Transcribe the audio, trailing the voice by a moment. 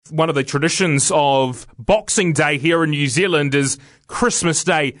one of the traditions of Boxing Day here in New Zealand is Christmas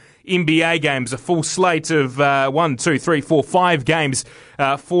Day NBA games, a full slate of 5 games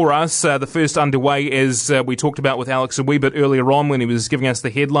for us. The first underway, as we talked about with Alex a wee bit earlier on when he was giving us the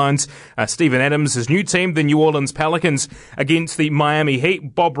headlines. Steven Adams, his new team, the New Orleans Pelicans, against the Miami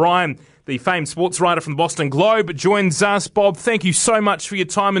Heat. Bob Ryan, the famed sports writer from the Boston Globe, joins us. Bob, thank you so much for your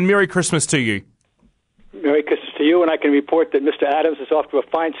time and Merry Christmas to you. Merry Christmas to you, and I can report that Mr. Adams is off to a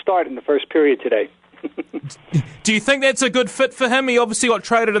fine start in the first period today. Do you think that's a good fit for him? He obviously got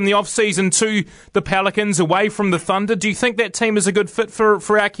traded in the off-season to the Pelicans away from the Thunder. Do you think that team is a good fit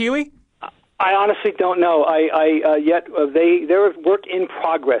for our Kiwi? I honestly don't know. They're work in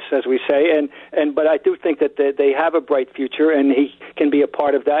progress, as we say, but I do think that they have a bright future, and he can be a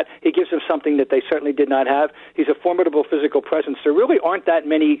part of that. He gives them something that they certainly did not have. He's a formidable physical presence. There really aren't that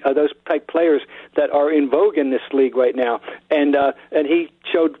many of those type players that are in vogue in this league right now, and he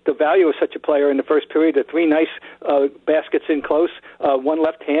showed the value of such a player in the first period. The 3 nice baskets in close, one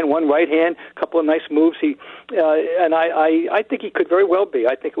left hand, one right hand, a couple of nice moves. I think he could very well be.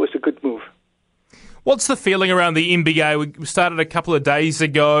 I think it was a good move. What's the feeling around the NBA? We started a couple of days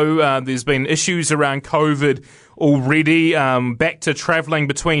ago. There's been issues around COVID already, back to travelling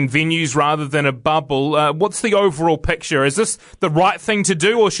between venues rather than a bubble. What's the overall picture? Is this the right thing to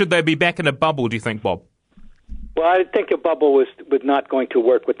do, or should they be back in a bubble, do you think, Bob? Well, I think a bubble was not going to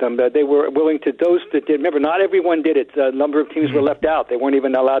work with them. They were willing to, those that did, remember, not everyone did it. A number of teams were left out. They weren't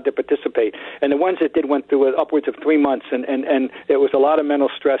even allowed to participate. And the ones that did went through upwards of 3 months, and it was a lot of mental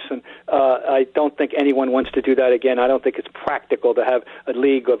stress, and I don't think anyone wants to do that again. I don't think it's practical to have a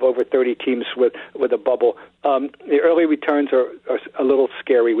league of over 30 teams with a bubble. The early returns are a little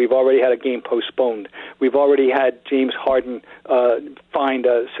scary. We've already had a game postponed. We've already had James Harden fined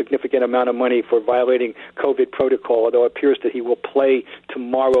a significant amount of money for violating COVID protocol, although it appears that he will play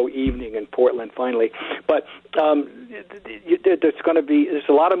tomorrow evening in Portland finally. But there's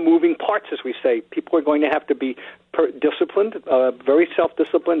a lot of moving parts, as we say. People are going to have to be disciplined, very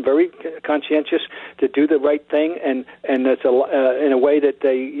self-disciplined, very conscientious to do the right thing, and it's in a way that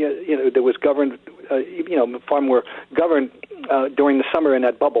that was governed, far more governed during the summer in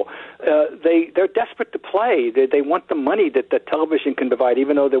that bubble. They're desperate to play. They want the money that the television can provide,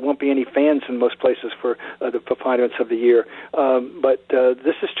 even though there won't be any fans in most places for the preponderance of the year. But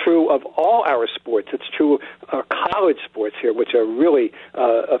this is true of all our sports. It's true of our college sports here, which are really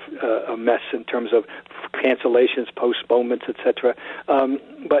a mess in terms of cancellations, postponements, etc.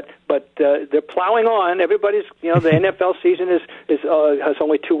 But they're plowing on. Everybody's, the NFL season has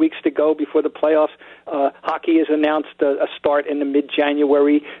only 2 weeks to go before the playoffs. Hockey has announced a start in the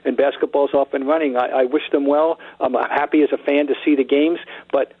mid-January, and basketball's off and running. I wish them well. I'm happy as a fan to see the games,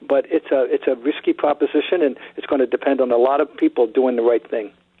 but it's a risky proposition, and it's going to depend on a lot of people doing the right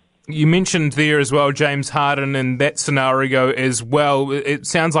thing. You mentioned there as well James Harden in that scenario as well. It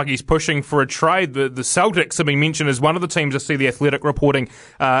sounds like he's pushing for a trade. The Celtics have been mentioned as one of the teams. I see the Athletic reporting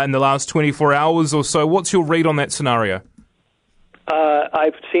in the last 24 hours or so. What's your read on that scenario?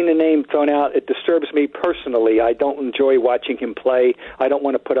 I've seen the name thrown out. It disturbs me personally. I don't enjoy watching him play. I don't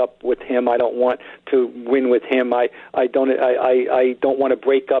want to put up with him. I don't want to win with him. I don't want to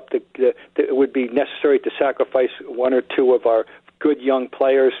break up it would be necessary to sacrifice 1 or 2 of our good young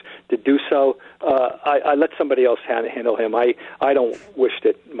players to do so. I let somebody else handle him. I don't wish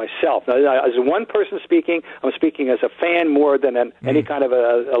it myself. Now, as one person speaking, I'm speaking as a fan more than any kind of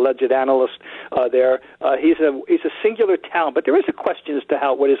a alleged analyst there. He's a singular talent, but there is a question as to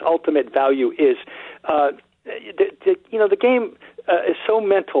what his ultimate value is. The game is so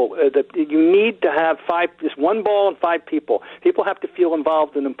mental that you need to have there's one ball and 5 people. People have to feel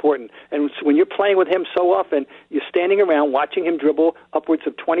involved and important. And when you're playing with him so often, you're standing around watching him dribble upwards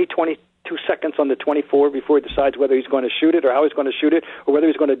of 22 seconds on the 24 before he decides whether he's going to shoot it or how he's going to shoot it or whether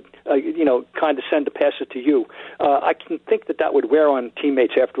he's going to condescend to pass it to you. I can think that would wear on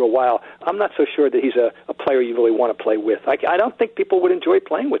teammates after a while. I'm not so sure that he's a player you really want to play with. I don't think people would enjoy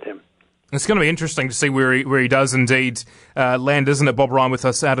playing with him. It's going to be interesting to see where he does indeed land, isn't it, Bob Ryan, with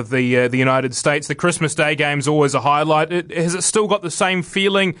us out of the United States? The Christmas Day game's always a highlight. Has it still got the same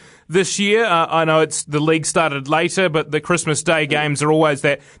feeling this year? I know the league started later, but the Christmas Day games are always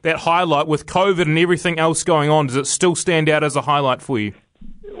that highlight. With COVID and everything else going on, does it still stand out as a highlight for you?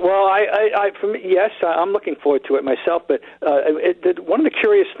 Well, for me, yes, I'm looking forward to it myself. But one of the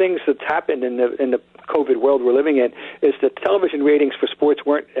curious things that's happened in the COVID world we're living in is that television ratings for sports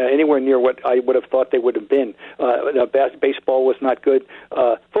weren't anywhere near what I would have thought they would have been. Baseball was not good.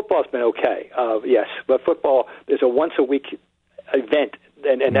 Football's been okay, yes, but football is a once a week event.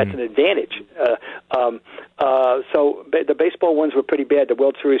 And that's an advantage. So the baseball ones were pretty bad. The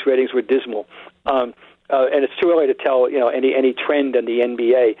World Series ratings were dismal. And it's too early to tell, any trend in the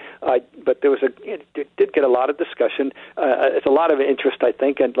NBA. But it did get a lot of discussion. It's a lot of interest, I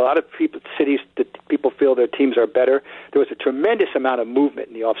think, and a lot of cities that people feel their teams are better. There was a tremendous amount of movement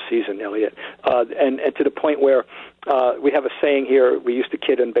in the off season, Elliot, and to the point where we have a saying here. We used to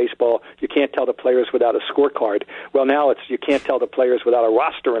kid in baseball: you can't tell the players without a scorecard. Well, now it's you can't tell the players without a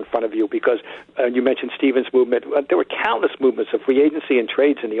roster in front of you, because you mentioned Stevens' movement. There were countless movements of free agency and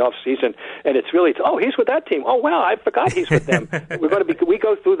trades in the off season, and it's really he's with that team. Oh wow, I forgot he's with them. We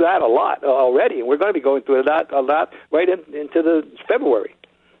go through that a lot already, and we're going to be going through that a lot right into the February.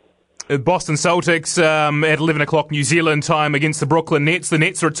 Boston Celtics at 11 o'clock New Zealand time against the Brooklyn Nets. The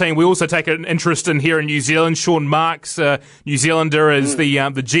Nets are a team we also take an interest in here in New Zealand. Sean Marks, New Zealander, is the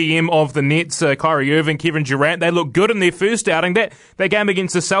GM of the Nets. Kyrie Irving, Kevin Durant. They look good in their first outing. That game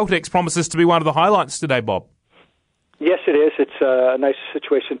against the Celtics promises to be one of the highlights today, Bob. Yes, it is. It's a nice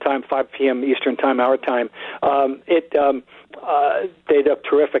situation time, 5 p.m. Eastern time, our time. They looked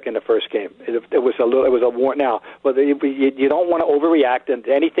terrific in the first game. It was a war. Now, you don't want to overreact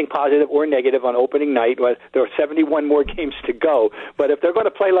to anything positive or negative on opening night. There are 71 more games to go. But if they're going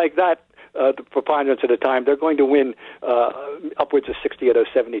to play like that, the preponderance of the time, they're going to win upwards of 60 of those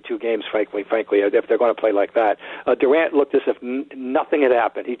 72 games, frankly, if they're going to play like that. Durant looked as if nothing had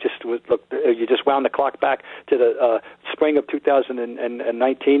happened. He just looked. You just wound the clock back to the spring of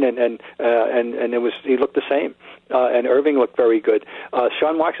 2019, and he looked the same. And Irving looked very good.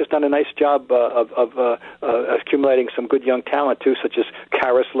 Sean Marks has done a nice job of accumulating some good young talent too, such as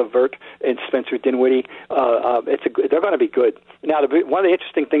Karis LeVert and Spencer Dinwiddie. They're going to be good. Now, one of the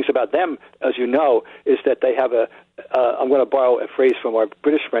interesting things about them, as you know, is that they have I'm going to borrow a phrase from our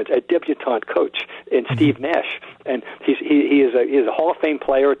British friends, a debutante coach in Steve Nash, and he is a Hall of Fame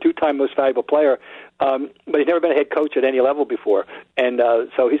player, a 2-time most valuable player. But he's never been a head coach at any level before, and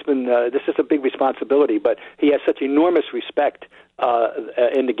so he's been. This is a big responsibility, but he has such enormous respect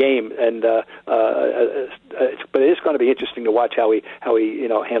in the game, and but it is going to be interesting to watch how he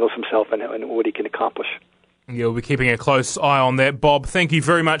handles himself and what he can accomplish. Yeah, we'll be keeping a close eye on that. Bob, thank you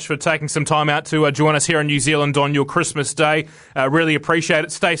very much for taking some time out to join us here in New Zealand on your Christmas Day. Really appreciate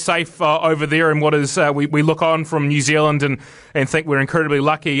it. Stay safe over there in what is, we look on from New Zealand and think we're incredibly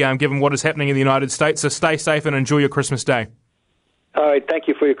lucky given what is happening in the United States. So stay safe and enjoy your Christmas Day. All right, thank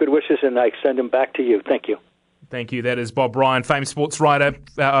you for your good wishes, and I extend them back to you. Thank you. Thank you. That is Bob Ryan, famous sports writer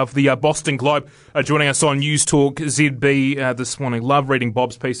of the Boston Globe, joining us on News Talk ZB this morning. Love reading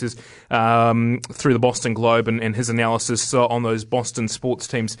Bob's pieces through the Boston Globe and his analysis on those Boston sports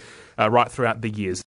teams right throughout the years.